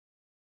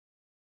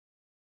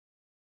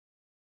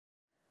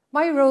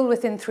My role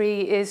within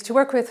 3 is to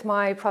work with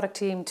my product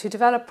team to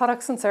develop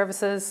products and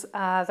services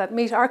that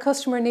meet our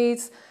customer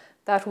needs,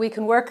 that we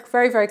can work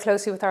very, very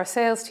closely with our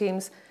sales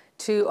teams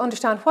to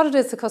understand what it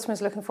is the customer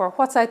is looking for,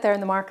 what's out there in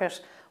the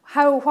market,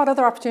 what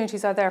other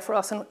opportunities are there for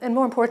us, and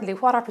more importantly,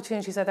 what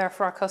opportunities are there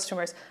for our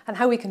customers and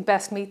how we can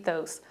best meet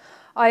those.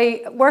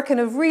 I work in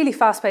a really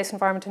fast-paced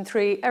environment in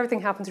 3. Everything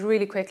happens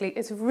really quickly.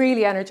 It's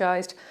really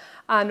energised,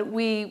 and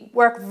we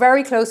work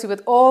very closely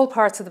with all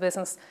parts of the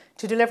business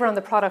to deliver on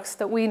the products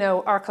that we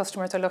know our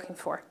customers are looking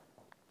for.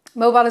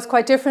 Mobile is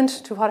quite different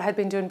to what I had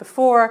been doing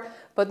before,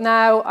 but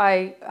now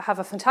I have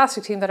a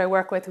fantastic team that I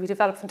work with. We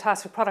develop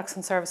fantastic products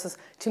and services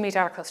to meet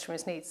our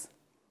customers' needs.